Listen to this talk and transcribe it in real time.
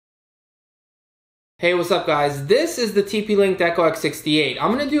Hey, what's up guys? This is the TP-Link Deco X68.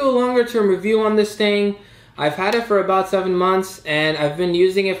 I'm going to do a longer term review on this thing. I've had it for about 7 months and I've been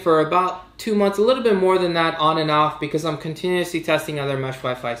using it for about 2 months, a little bit more than that on and off because I'm continuously testing other mesh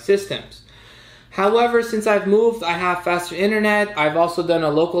Wi-Fi systems. However, since I've moved, I have faster internet. I've also done a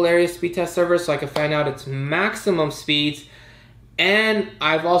local area speed test server so I can find out its maximum speeds. And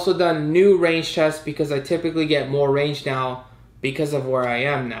I've also done new range tests because I typically get more range now because of where I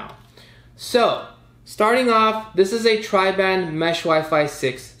am now. So, starting off, this is a tri-band mesh Wi-Fi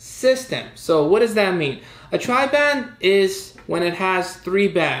 6 system. So what does that mean? A tri-band is when it has 3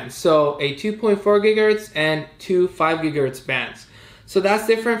 bands. So a 2.4 gigahertz and 2 5 gigahertz bands. So that's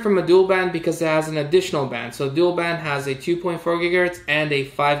different from a dual band because it has an additional band. So dual band has a 2.4 gigahertz and a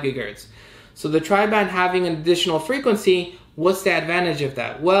 5 gigahertz. So the tri-band having an additional frequency, what's the advantage of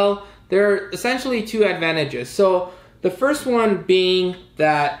that? Well, there are essentially 2 advantages. So the first one being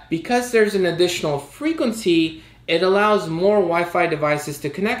that because there's an additional frequency, it allows more Wi-Fi devices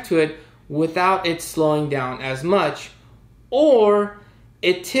to connect to it without it slowing down as much, or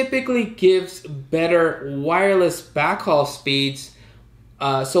it typically gives better wireless backhaul speeds.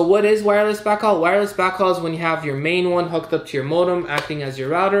 So what is wireless backhaul? Wireless backhaul is when you have your main one hooked up to your modem acting as your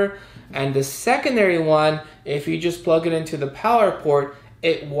router, and the secondary one, if you just plug it into the power port,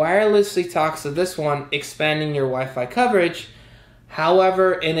 it wirelessly talks to this one, expanding your Wi-Fi coverage.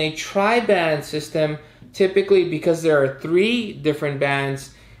 However, in a tri-band system, typically because there are 3 different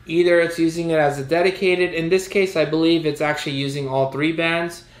bands, either it's using it as a dedicated, in this case I believe it's actually using all 3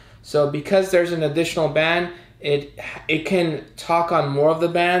 bands. So because there's an additional band, it can talk on more of the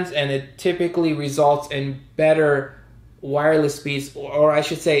bands, and it typically results in better wireless speeds, or I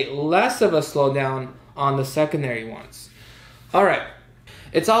should say less of a slowdown on the secondary ones. Alright.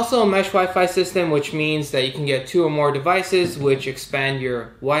 It's also a mesh Wi-Fi system, which means that you can get 2 or more devices which expand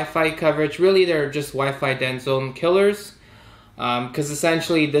your Wi-Fi coverage. Really, they're just Wi-Fi dense zone killers because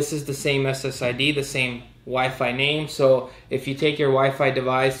essentially this is the same SSID, the same Wi-Fi name. So if you take your Wi-Fi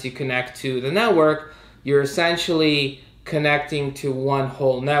device, you connect to the network, you're essentially connecting to one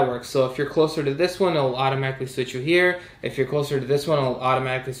whole network. So if you're closer to this one, it'll automatically switch you here. If you're closer to this one, it'll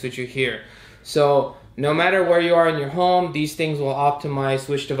automatically switch you here. So no matter where you are in your home, these things will optimize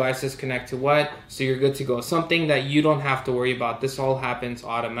which devices connect to what, so you're good to go. Something that you don't have to worry about. This all happens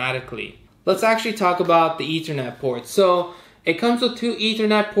automatically. Let's actually talk about the Ethernet ports. So it comes with 2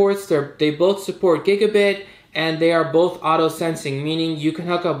 Ethernet ports. They both support gigabit, and they are both auto sensing, meaning you can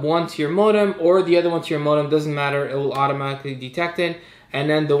hook up one to your modem or the other one to your modem, doesn't matter, it will automatically detect it. And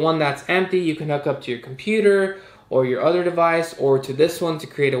then the one that's empty, you can hook up to your computer or your other device, or to this one to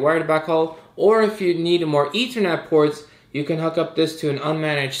create a wired backhaul. Or if you need more Ethernet ports, you can hook up this to an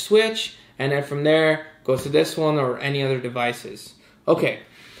unmanaged switch, and then from there, go to this one or any other devices. Okay,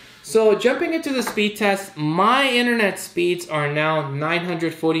 so jumping into the speed test, my internet speeds are now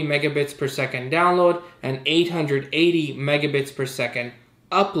 940 megabits per second download and 880 megabits per second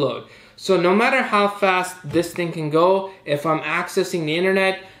upload. So no matter how fast this thing can go, if I'm accessing the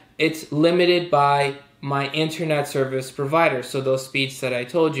internet, it's limited by my internet service provider, so those speeds that I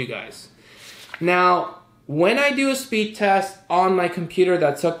told you guys. Now, when I do a speed test on my computer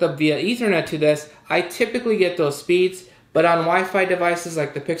that's hooked up via Ethernet to this, I typically get those speeds, but on Wi-Fi devices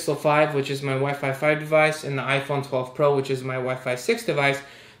like the Pixel 5, which is my Wi-Fi 5 device, and the iPhone 12 Pro, which is my Wi-Fi 6 device,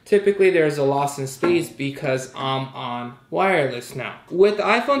 typically there's a loss in speeds because I'm on wireless now. With the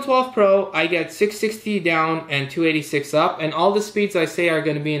iPhone 12 Pro, I get 660 down and 286 up, and all the speeds I say are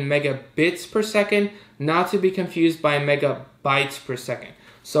going to be in megabits per second, not to be confused by megabytes per second.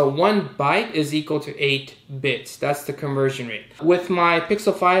 So 1 byte is equal to 8 bits. That's the conversion rate. With my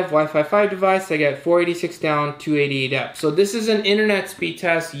Pixel 5 Wi-Fi 5 device, I get 486 down, 288 up. So this is an internet speed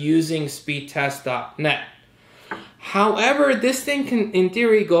test using speedtest.net. However, this thing can, in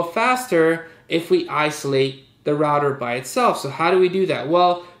theory, go faster if we isolate the router by itself. So how do we do that?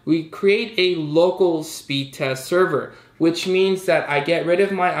 Well, we create a local speed test server, which means that I get rid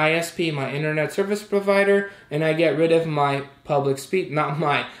of my ISP, my internet service provider, and I get rid of my public speed,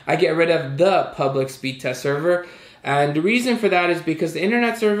 I get rid of the public speed test server. And the reason for that is because the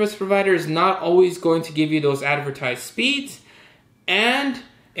internet service provider is not always going to give you those advertised speeds. And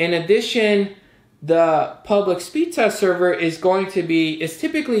in addition, the public speed test server is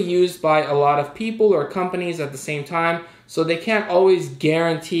typically used by a lot of people or companies at the same time, so they can't always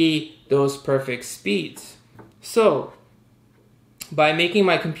guarantee those perfect speeds. So by making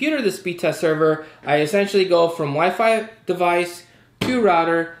my computer the speed test server, I essentially go from Wi-Fi device to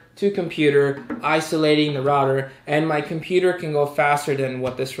router to computer, isolating the router, and my computer can go faster than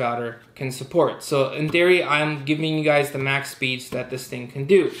what this router can support. So in theory, I'm giving you guys the max speeds that this thing can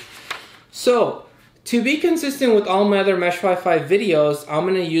do. So To be consistent with all my other Mesh Wi-Fi videos, I'm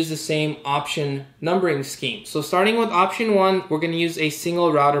going to use the same option numbering scheme. So starting with option 1, we're going to use a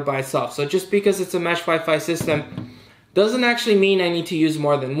single router by itself. So just because it's a Mesh Wi-Fi system doesn't actually mean I need to use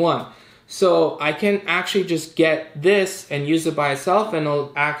more than one. So I can actually just get this and use it by itself, and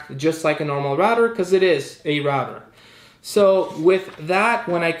it'll act just like a normal router because it is a router. So with that,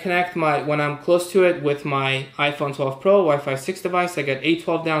 when I'm close to it with my iPhone 12 Pro Wi-Fi 6 device, I get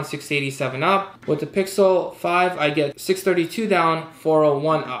 812 down, 687 up. With the Pixel 5, I get 632 down,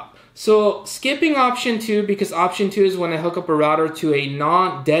 401 up. So skipping option 2, because option 2 is when I hook up a router to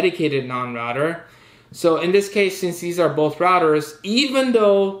a dedicated non-router. So in this case, since these are both routers, even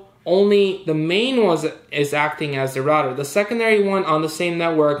though only the main one is acting as the router, the secondary one on the same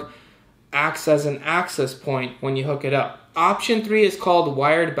network acts as an access point when you hook it up. Option 3 is called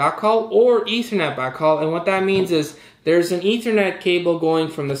wired backhaul or Ethernet backhaul, and what that means is there's an Ethernet cable going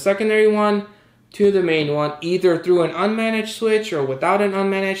from the secondary one to the main one, either through an unmanaged switch or without an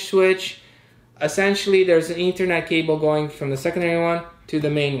unmanaged switch. Essentially, there's an Ethernet cable going from the secondary one to the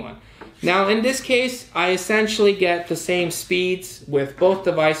main one. Now in this case, I essentially get the same speeds with both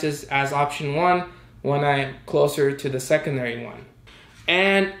devices as option 1 when I'm closer to the secondary one.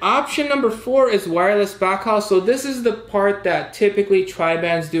 And option number 4 is wireless backhaul. So this is the part that typically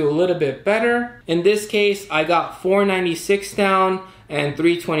tri-bands do a little bit better. In this case, I got 496 down and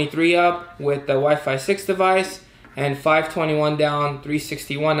 323 up with the Wi-Fi 6 device, and 521 down,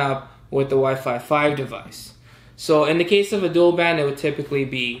 361 up with the Wi-Fi 5 device. So in the case of a dual band, it would typically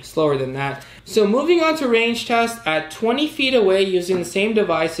be slower than that. So moving on to range test, at 20 feet away using the same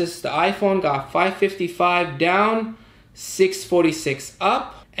devices, the iPhone got 555 down, 646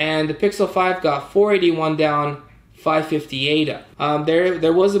 up, and the Pixel 5 got 481 down, 558 up.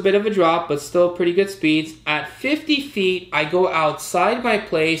 There was a bit of a drop, but still pretty good speeds. At 50 feet, I go outside my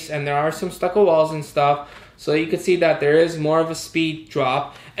place, and there are some stucco walls and stuff, so you can see that there is more of a speed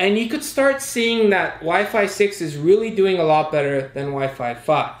drop, and you could start seeing that Wi-Fi 6 is really doing a lot better than Wi-Fi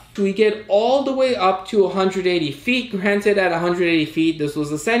 5. We get all the way up to 180 feet. Granted, at 180 feet, this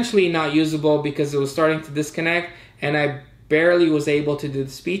was essentially not usable because it was starting to disconnect, and I barely was able to do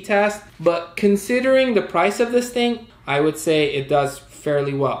the speed test. But considering the price of this thing, I would say it does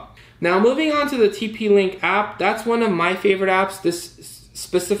fairly well. Now moving on to the TP-Link app, that's one of my favorite apps. This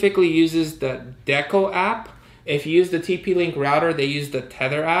specifically uses the Deco app. If you use the TP-Link router, they use the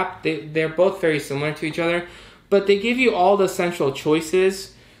Tether app. They're both very similar to each other, but they give you all the essential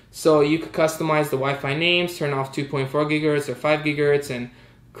choices. So you could customize the Wi-Fi names, turn off 2.4 gigahertz or 5 gigahertz, and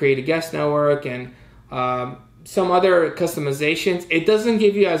create a guest network, and some other customizations. It doesn't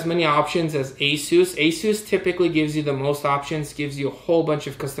give you as many options as ASUS. ASUS typically gives you the most options, gives you a whole bunch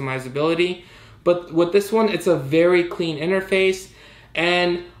of customizability. But with this one, it's a very clean interface.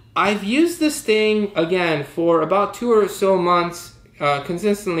 And I've used this thing, again, for about 2 or so months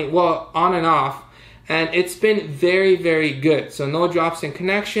consistently, well, on and off. And it's been very, very good. So no drops in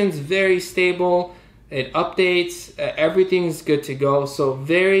connections, very stable. It updates, everything's good to go. So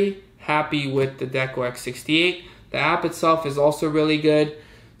very happy with the Deco X68. The app itself is also really good.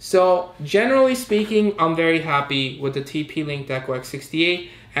 So generally speaking, I'm very happy with the TP-Link Deco X68.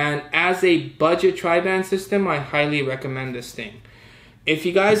 And as a budget tri-band system, I highly recommend this thing. If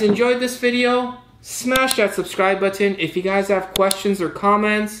you guys enjoyed this video, smash that subscribe button. If you guys have questions or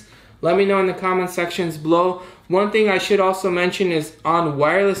comments, let me know in the comment sections below. One thing I should also mention is on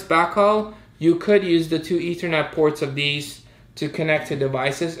wireless backhaul, you could use the 2 Ethernet ports of these to connect to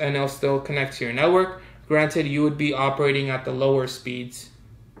devices, and they'll still connect to your network. Granted, you would be operating at the lower speeds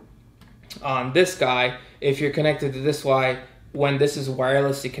on this guy if you're connected to this Y when this is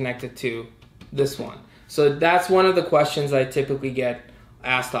wirelessly connected to this one. So that's one of the questions I typically get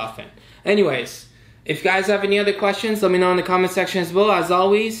asked often. Anyways, if you guys have any other questions, let me know in the comment sections below. As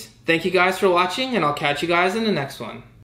always, thank you guys for watching, and I'll catch you guys in the next one.